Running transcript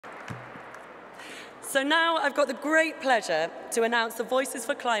So now I've got the great pleasure to announce the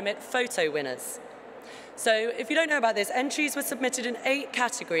Voices4Climate photo winners. So if you don't know about this, entries were submitted in 8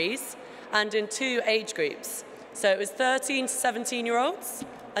 categories and in 2 age groups. So it was 13 to 17-year-olds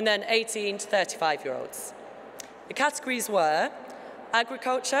and then 18 to 35-year-olds. The categories were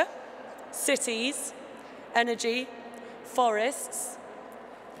agriculture, cities, energy, forests,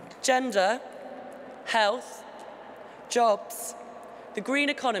 gender, health, jobs, the green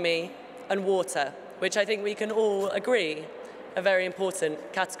economy, and water, which I think we can all agree are very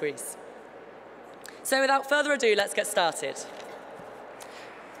important categories. So without further ado, let's get started.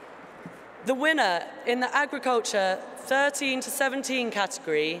 The winner in the agriculture 13 to 17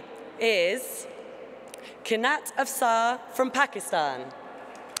 category is Connect4Climate from Pakistan.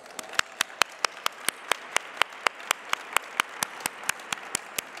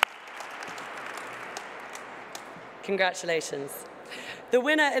 Congratulations. The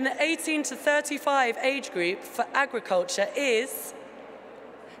winner in the 18 to 35 age group for agriculture is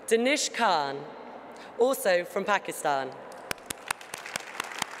Danish Khan, also from Pakistan.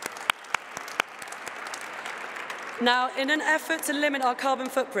 Now, in an effort to limit our carbon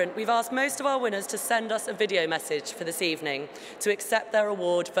footprint, we've asked most of our winners to send us a video message for this evening to accept their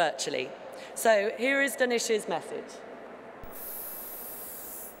award virtually. So here is Danish's message.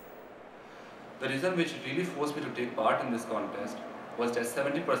 The reason which really forced me to take part in this contest was that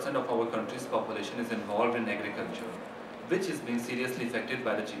 70% of our country's population is involved in agriculture, which is being seriously affected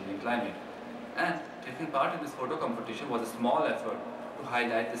by the changing climate. And taking part in this photo competition was a small effort to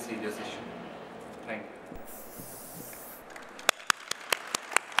highlight this serious issue. Thank you.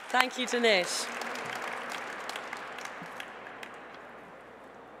 Thank you, Danish.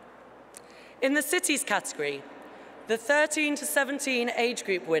 In the cities category, the 13 to 17 age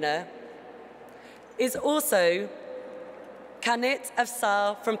group winner is also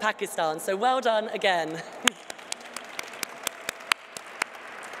Connect4Climate from Pakistan. So well done again.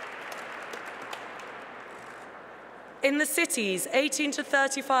 In the cities 18 to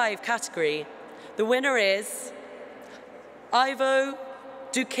 35 category, the winner is Ivo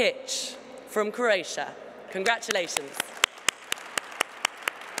Dukic from Croatia. Congratulations.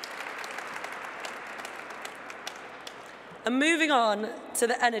 And moving on to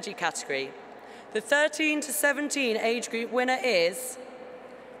the energy category, the 13 to 17 age group winner is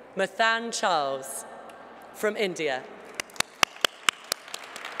Mathan Charles from India.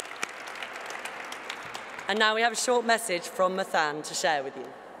 And now we have a short message from Mathan to share with you.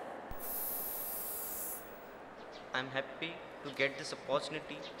 I'm happy to get this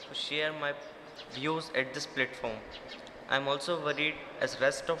opportunity to share my views at this platform. I'm also worried as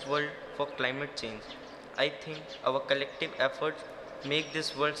rest of world for climate change. I think our collective efforts make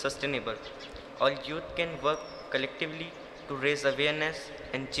this world sustainable. All youth can work collectively to raise awareness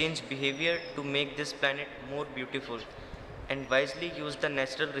and change behavior to make this planet more beautiful and wisely use the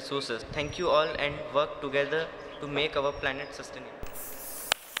natural resources. Thank you all and work together to make our planet sustainable.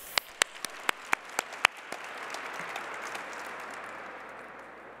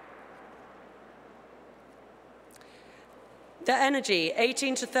 The energy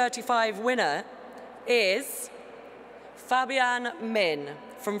 18 to 35 winner is Fabian Min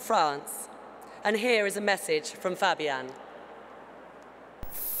from France. And here is a message from Fabian.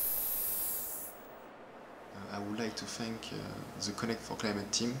 I would like to thank the Connect4Climate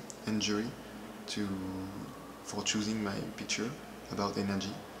team and jury for choosing my picture about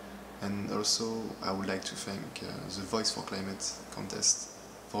energy. And also I would like to thank the Voice4Climate contest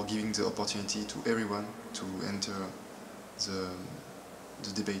for giving the opportunity to everyone to enter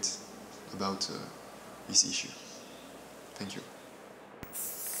the debate about this issue. Thank you.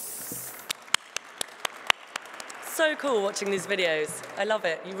 So cool watching these videos. I love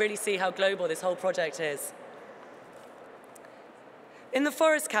it. You really see how global this whole project is. In the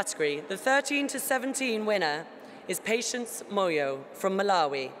forest category, the 13 to 17 winner is Patience Moyo from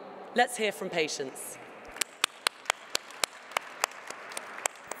Malawi. Let's hear from Patience.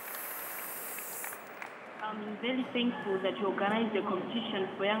 I'm very thankful that you organized a competition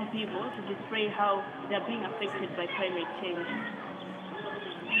for young people to display how they're being affected by climate change.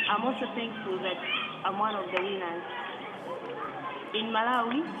 I'm also thankful that I'm one of the winners. In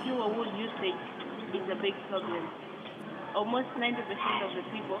Malawi, fuel wood usage is a big problem. Almost 90% of the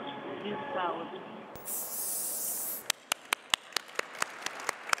people use cloud.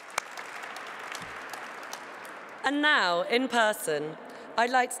 And now, in person, I'd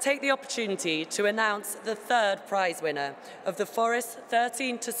like to take the opportunity to announce the 3rd prize winner of the Forest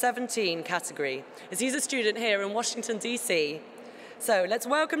 13 to 17 category, as he's a student here in Washington, DC. So let's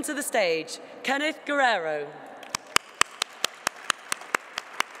welcome to the stage, Kenneth Guerrero.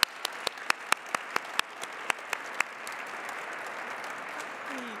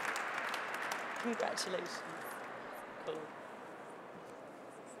 Congratulations. Cool.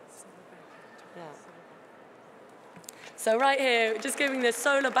 Yeah. So right here, just giving this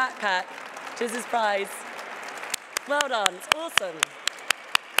solar backpack to his prize. Well done, it's awesome.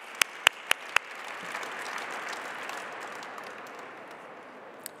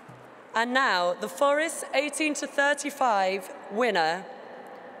 And now, the Forest 18 to 35 winner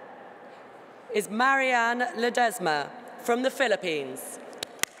is Marianne Ledesma from the Philippines.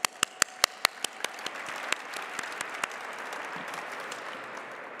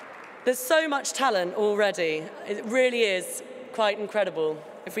 There's so much talent already. It really is quite incredible.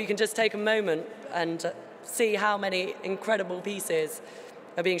 If we can just take a moment and see how many incredible pieces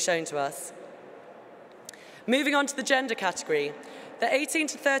are being shown to us. Moving on to the gender category. The 18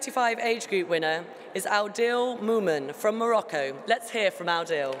 to 35 age group winner is Aldil Moumen from Morocco. Let's hear from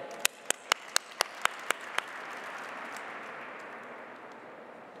Aldil.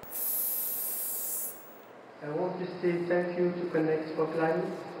 I want to say thank you to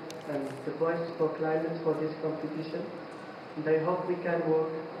Connect4Climate and the Voices4Climate for this competition. And I hope we can work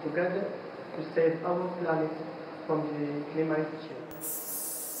together to save our planet from the climate change.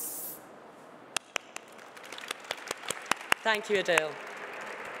 Thank you, Adil.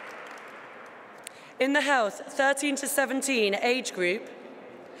 In the Health 13 to 17 age group,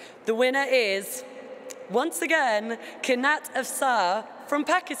 the winner is, once again, Kinat Afsar from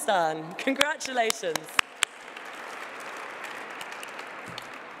Pakistan. Congratulations.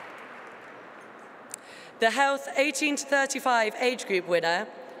 The Health 18 to 35 age group winner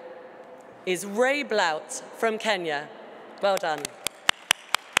is Ray Blout from Kenya. Well done.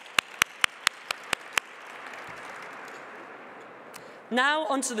 Now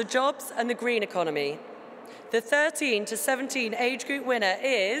onto the jobs and the green economy. The 13 to 17 age group winner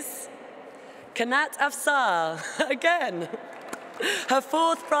is Kanat Afsar, again. Her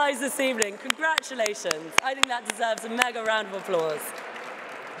fourth prize this evening. Congratulations. I think that deserves a mega round of applause.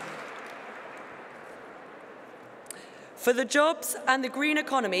 For the jobs and the green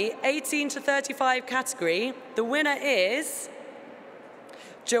economy 18 to 35 category, the winner is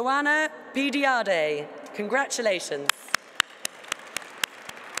Joanna Pidiade. Congratulations.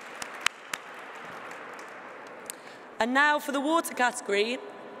 And now for the water category,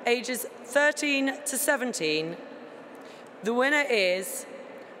 ages 13 to 17, the winner is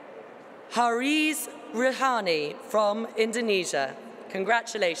Hariz Rihani from Indonesia.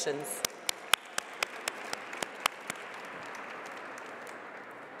 Congratulations.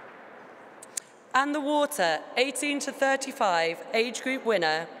 And the water 18 to 35 age group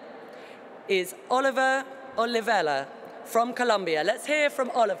winner is Oliver Olivella from Colombia. Let's hear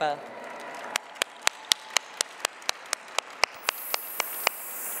from Oliver.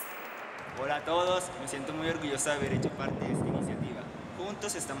 Hola a todos, me siento muy orgullosa de haber hecho parte de esta iniciativa.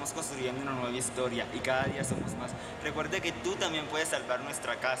 Juntos estamos construyendo una nueva historia y cada día somos más. Recuerde que tú también puedes salvar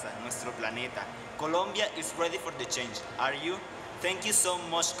nuestra casa, nuestro planeta. Colombia is ready for the change. Are you? Thank you so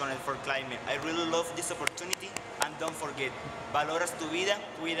much, Connect4Climate. I really love this opportunity, and don't forget, valoras tu vida,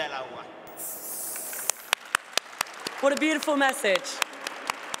 cuida el agua. What a beautiful message.